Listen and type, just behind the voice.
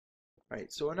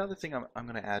Right, so another thing I'm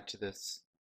going to add to this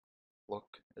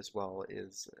look as well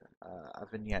is a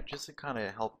vignette just to kind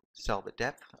of help sell the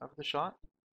depth of the shot.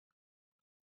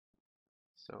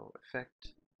 So effect,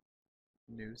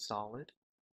 new solid.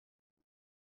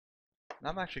 And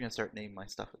I'm actually going to start naming my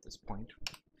stuff at this point.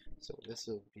 So this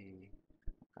will be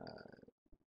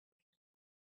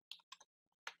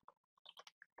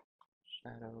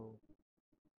shadow.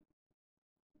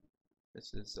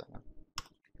 This is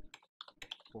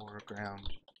foreground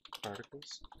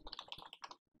particles.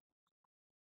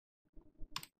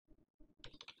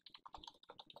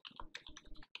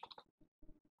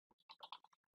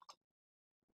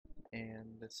 And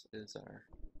this is our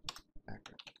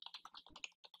background.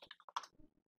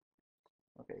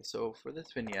 Okay, so for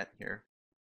this vignette here,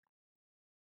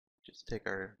 just take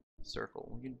our circle.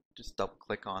 We can just double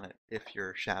click on it if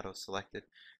your shadow selected.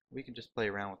 We can just play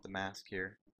around with the mask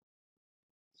here.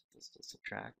 Set this to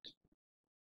subtract.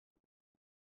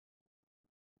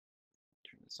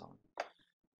 Turn this on.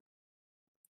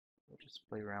 We'll just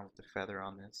play around with the feather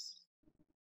on this.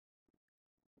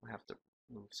 We'll have to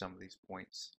move some of these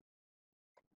points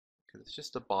because it's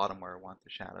just the bottom where I want the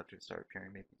shadow to start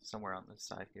appearing, maybe somewhere on this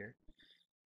side here.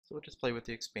 So we'll just play with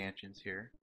the expansions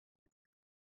here.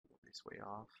 Move these way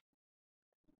off.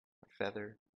 A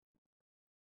feather.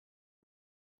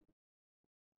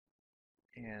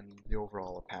 And the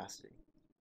overall opacity.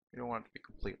 We don't want it to be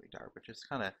completely dark, but just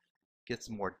kind of get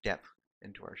some more depth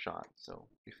into our shot. So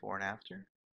before and after,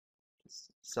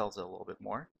 just sells it a little bit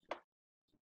more.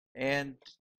 And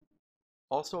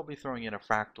also I'll be throwing in a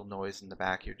fractal noise in the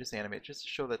back here, just animate, just to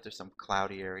show that there's some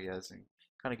cloudy areas and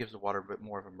kind of gives the water a bit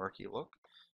more of a murky look.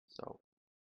 So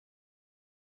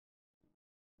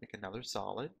make another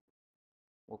solid.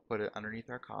 We'll put it underneath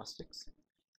our caustics,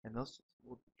 and those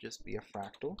will just be a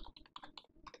fractal.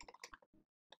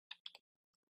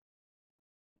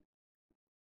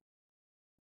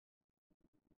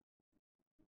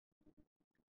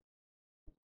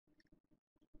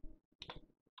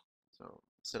 So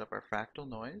set up our fractal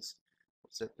noise.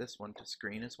 We'll set this one to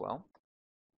screen as well.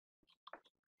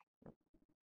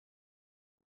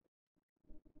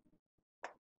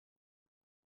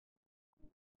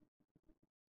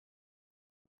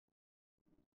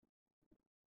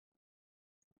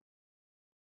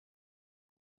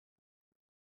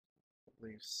 I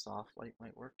believe soft light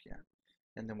might work, yeah.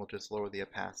 And then we'll just lower the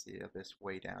opacity of this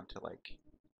way down to like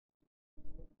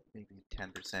maybe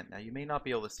 10%. Now you may not be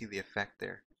able to see the effect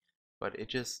there, but it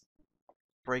just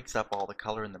breaks up all the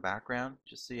color in the background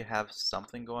just so you have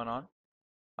something going on,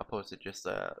 opposed to just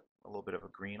a little bit of a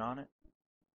green on it.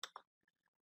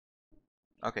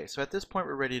 Okay, so at this point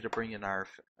we're ready to bring in our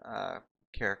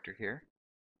character here.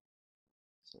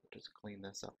 So just clean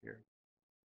this up here.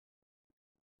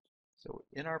 So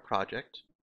in our project,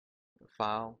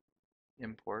 file,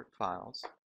 import files.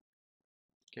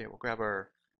 Okay, we'll grab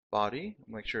our body,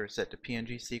 make sure it's set to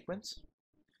PNG sequence.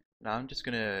 Now I'm just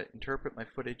going to interpret my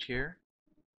footage here.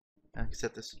 I can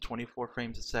set this to 24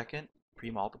 frames a second,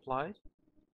 pre-multiplied.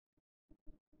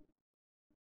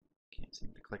 Can't seem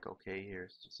to click OK here,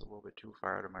 it's just a little bit too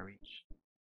far out of my reach.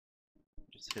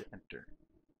 Just hit enter.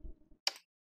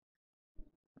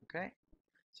 Okay,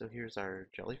 so here's our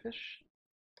jellyfish.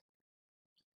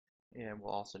 And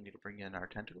we'll also need to bring in our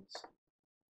tentacles.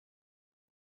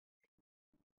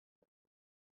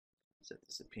 Set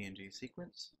this to PNG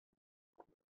sequence.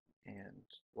 And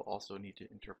we'll also need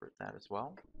to interpret that as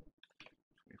well.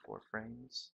 24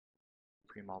 frames,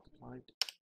 pre-multiplied.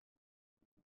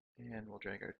 And we'll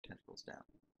drag our tentacles down.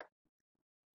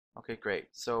 Okay, great.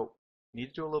 So we need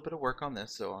to do a little bit of work on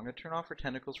this. So I'm going to turn off our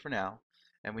tentacles for now.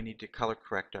 And we need to color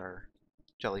correct our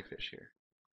jellyfish here.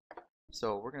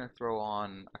 So we're going to throw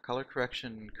on a color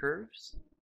correction curves,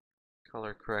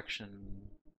 color correction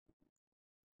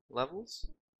levels.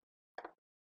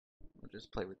 We'll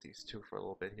just play with these two for a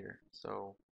little bit here.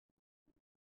 So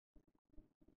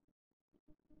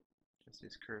just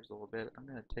these curves a little bit. I'm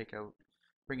going to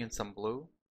bring in some blue,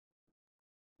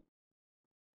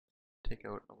 take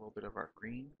out a little bit of our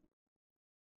green.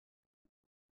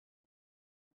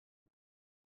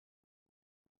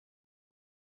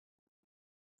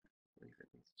 I believe it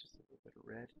needs just a little bit of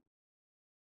red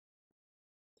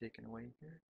taken away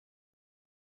here.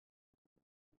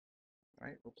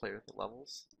 Alright, we'll play with the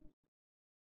levels.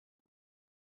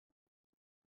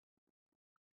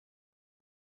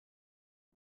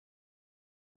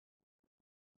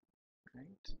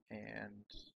 Right, and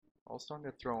also I'm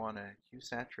going to throw on a hue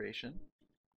saturation.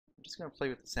 I'm just going to play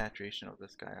with the saturation of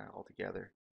this guy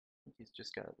altogether. I think he's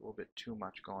just got a little bit too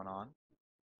much going on.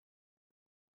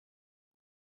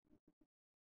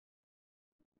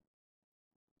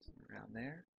 Around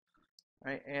there.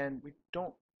 right? And we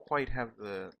don't quite have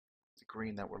the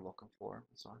green that we're looking for,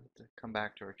 so I have to come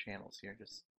back to our channels here.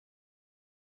 Just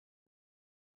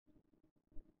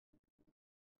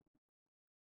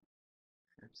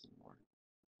add some more.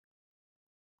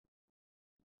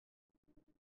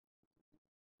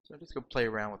 So I'm just gonna play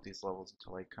around with these levels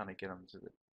until I kind of get them to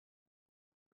the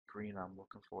green I'm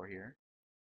looking for here.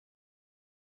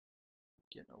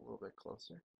 Getting a little bit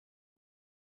closer.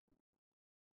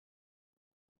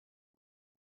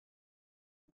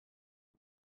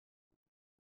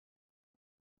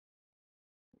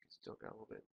 Still got a little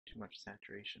bit too much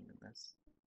saturation in this.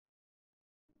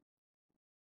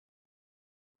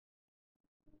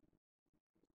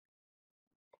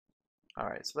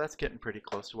 Alright, so that's getting pretty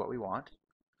close to what we want.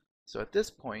 So at this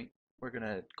point, we're going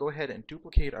to go ahead and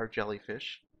duplicate our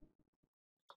jellyfish.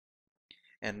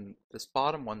 And this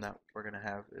bottom one that we're going to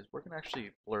have is we're going to actually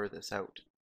blur this out.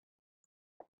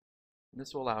 And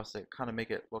this will allow us to kind of make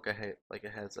it look like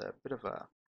it has a bit of a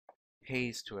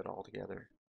haze to it altogether.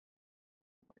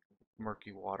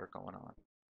 Murky water going on.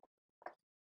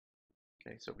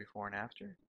 Okay, so before and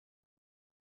after.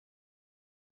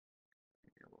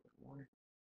 Maybe a little bit more.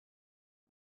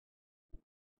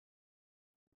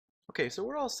 Okay, so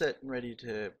we're all set and ready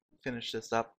to finish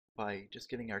this up by just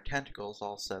getting our tentacles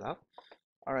all set up.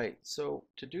 Alright, so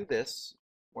to do this,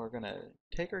 we're going to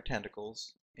take our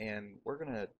tentacles and we're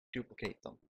going to duplicate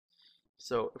them.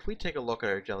 So if we take a look at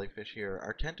our jellyfish here,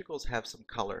 our tentacles have some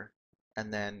color,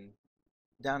 and then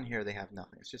down here they have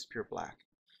nothing. It's just pure black.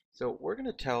 So we're going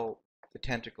to tell the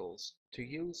tentacles to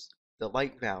use the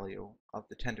light value of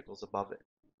the tentacles above it.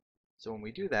 So when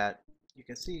we do that, you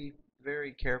can see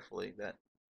very carefully that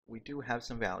we do have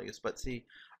some values, but see,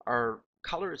 our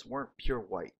colors weren't pure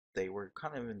white. They were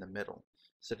kind of in the middle.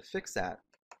 So to fix that,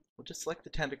 we'll just select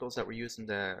the tentacles that we're using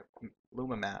the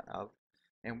Luma mat of,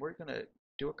 and we're going to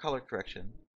do a color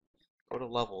correction, go to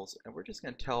levels, and we're just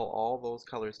going to tell all those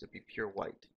colors to be pure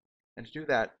white. And to do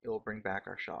that, it will bring back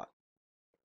our shot.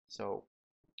 So,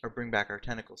 or bring back our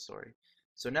tentacles, sorry.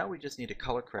 So now we just need to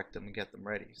color correct them and get them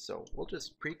ready. So we'll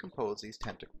just pre-compose these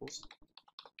tentacles.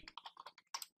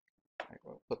 Right,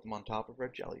 we'll put them on top of our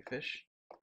jellyfish.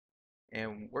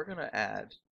 And we're going to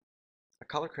add a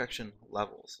color correction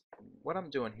levels. What I'm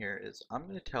doing here is I'm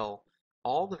going to tell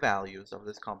all the values of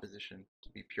this composition to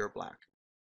be pure black.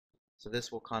 So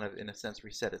this will kind of, in a sense,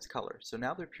 reset its color. So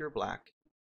now they're pure black.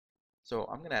 So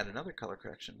I'm going to add another color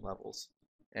correction levels,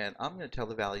 and I'm going to tell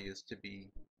the values to be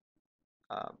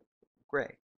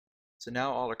gray. So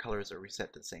now all our colors are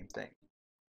reset to the same thing.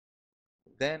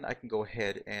 Then I can go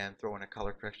ahead and throw in a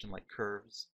color correction like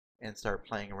curves and start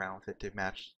playing around with it to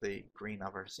match the green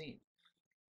of our scene.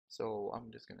 So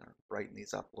I'm just going to brighten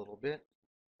these up a little bit.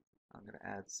 I'm going to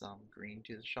add some green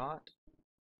to the shot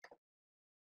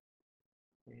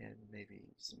and maybe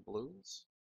some blues,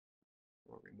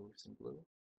 or remove some blue.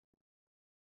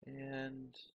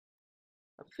 And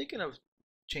I'm thinking of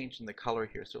changing the color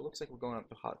here, so it looks like we're going up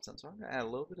to hot sun. So I'm going to add a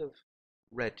little bit of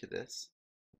red to this.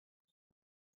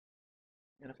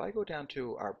 And if I go down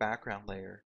to our background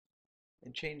layer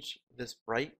and change this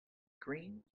bright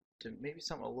green to maybe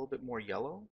something a little bit more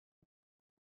yellow,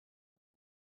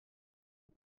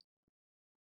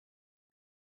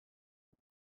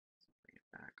 bring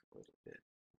it back a little bit.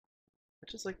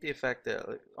 I just like the effect that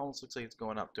it almost looks like it's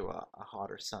going up to a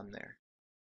hotter sun there.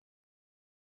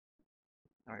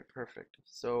 Alright, perfect.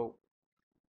 So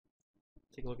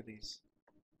take a look at these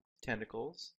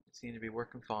tentacles. They seem to be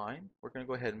working fine. We're going to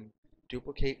go ahead and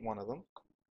duplicate one of them.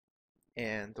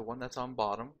 And the one that's on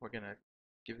bottom, we're going to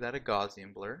give that a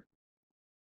Gaussian blur.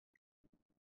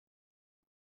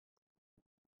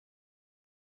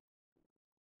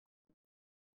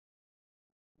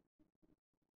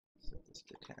 Set this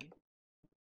to 10.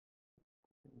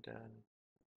 And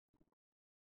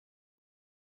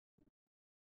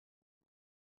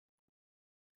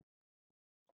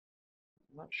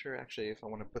I'm not sure actually if I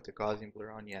want to put the Gaussian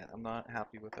blur on yet. I'm not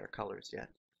happy with our colors yet.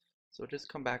 So just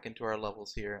come back into our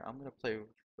levels here. I'm going to play with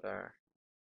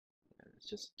it's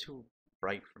just too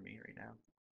bright for me right now.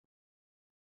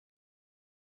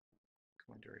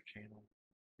 Go into our channel,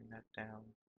 bring that down.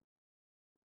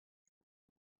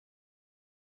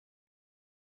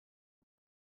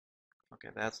 Okay,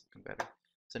 that's looking better.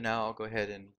 So now I'll go ahead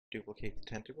and duplicate the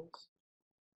tentacles.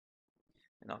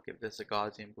 And I'll give this a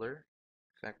Gaussian blur.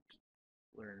 Effect,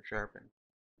 blur and sharpen.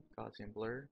 Gaussian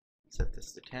blur. Set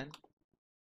this to 10.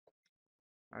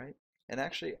 Alright, and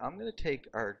actually I'm going to take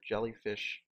our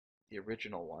jellyfish, the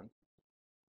original one,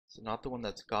 so not the one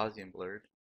that's Gaussian blurred,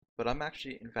 but I'm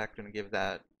actually in fact going to give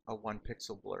that a 1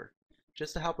 pixel blur,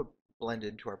 just to help it blend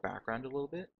into our background a little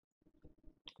bit,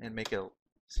 and make it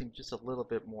seem just a little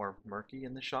bit more murky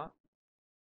in the shot.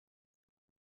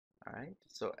 Alright,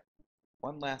 so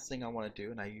one last thing I want to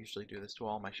do, and I usually do this to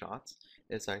all my shots,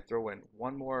 is I throw in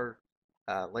one more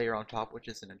layer on top, which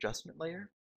is an adjustment layer.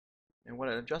 And what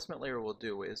an adjustment layer will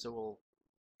do is it will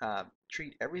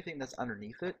treat everything that's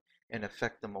underneath it and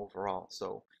affect them overall.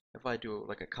 So if I do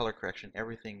like a color correction,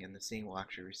 everything in the scene will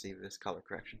actually receive this color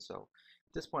correction. So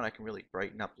at this point I can really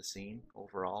brighten up the scene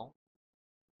overall.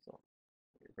 So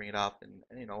bring it up and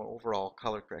you know, overall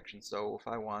color correction. So if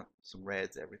I want some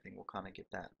reds, everything will kind of get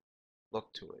that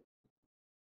look to it.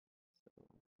 So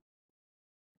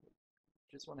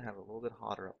just want to have it a little bit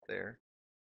hotter up there.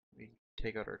 We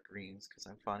take out our greens because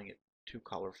I'm finding it too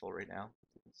colorful right now.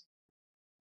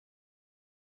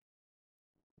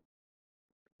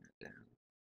 Down.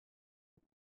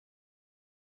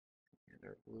 And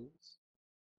our blues.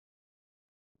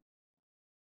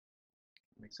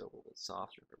 Makes it a little bit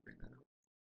softer, but bring that up.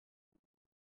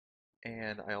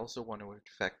 And I also want to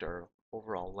affect our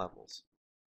overall levels.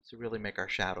 So really make our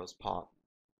shadows pop,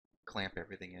 clamp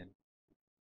everything in.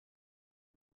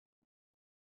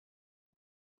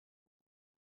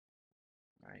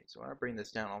 Alright, so I want to bring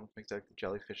this down, almost makes it like the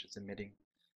jellyfish is emitting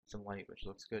some light, which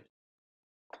looks good.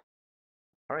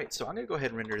 Alright, so I'm going to go ahead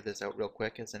and render this out real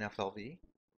quick as an FLV,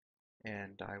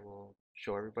 and I will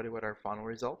show everybody what our final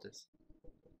result is.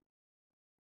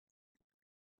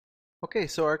 Okay,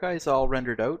 so our guy's all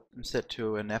rendered out and set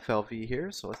to an FLV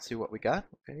here, so let's see what we got.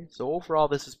 Okay, so overall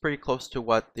this is pretty close to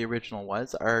what the original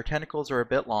was. Our tentacles are a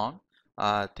bit long.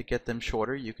 To get them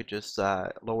shorter, you could just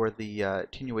lower the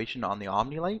attenuation on the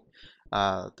Omnilight.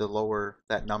 The lower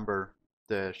that number,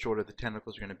 the shorter the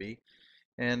tentacles are going to be.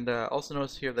 And also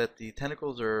notice here that the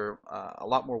tentacles are a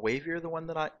lot more wavier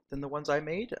than the ones I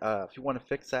made. If you want to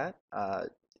fix that,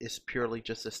 it's purely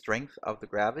just the strength of the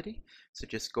gravity. So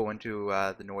just go into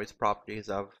the noise properties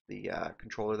of the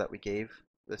controller that we gave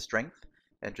the strength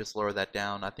and just lower that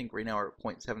down. I think right now we're at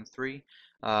 0.73.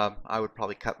 I would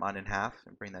probably cut mine in half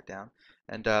and bring that down.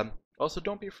 And also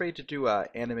don't be afraid to do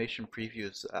animation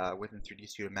previews within 3D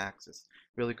Studio Max. It's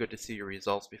really good to see your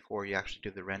results before you actually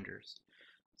do the renders.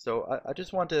 So I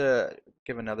just want to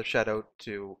give another shout out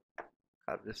to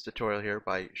this tutorial here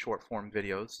by Short Form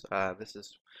Videos. This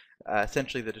is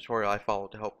essentially the tutorial I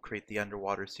followed to help create the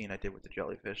underwater scene I did with the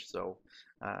jellyfish. So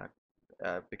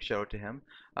big shout out to him.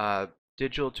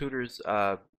 Digital Tutors,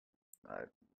 not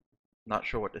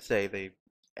sure what to say. They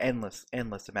endless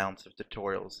amounts of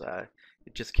tutorials.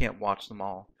 You just can't watch them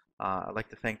all. I'd like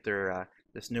to thank their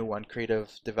this new one, Creative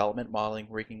Development Modeling,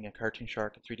 Rigging a Cartoon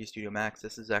Shark in 3D Studio Max.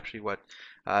 This is actually what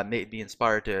made me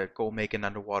inspired to go make an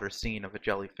underwater scene of a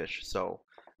jellyfish. So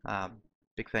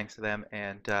big thanks to them,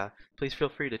 and please feel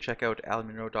free to check out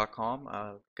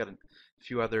alanmonroe.com. Got a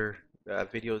few other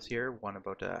videos here, one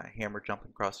about a hammer jumping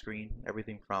across screen,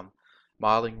 everything from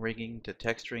modeling, rigging to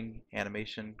texturing,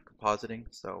 animation, compositing.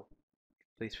 So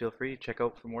please feel free to check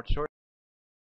out for more tutorials.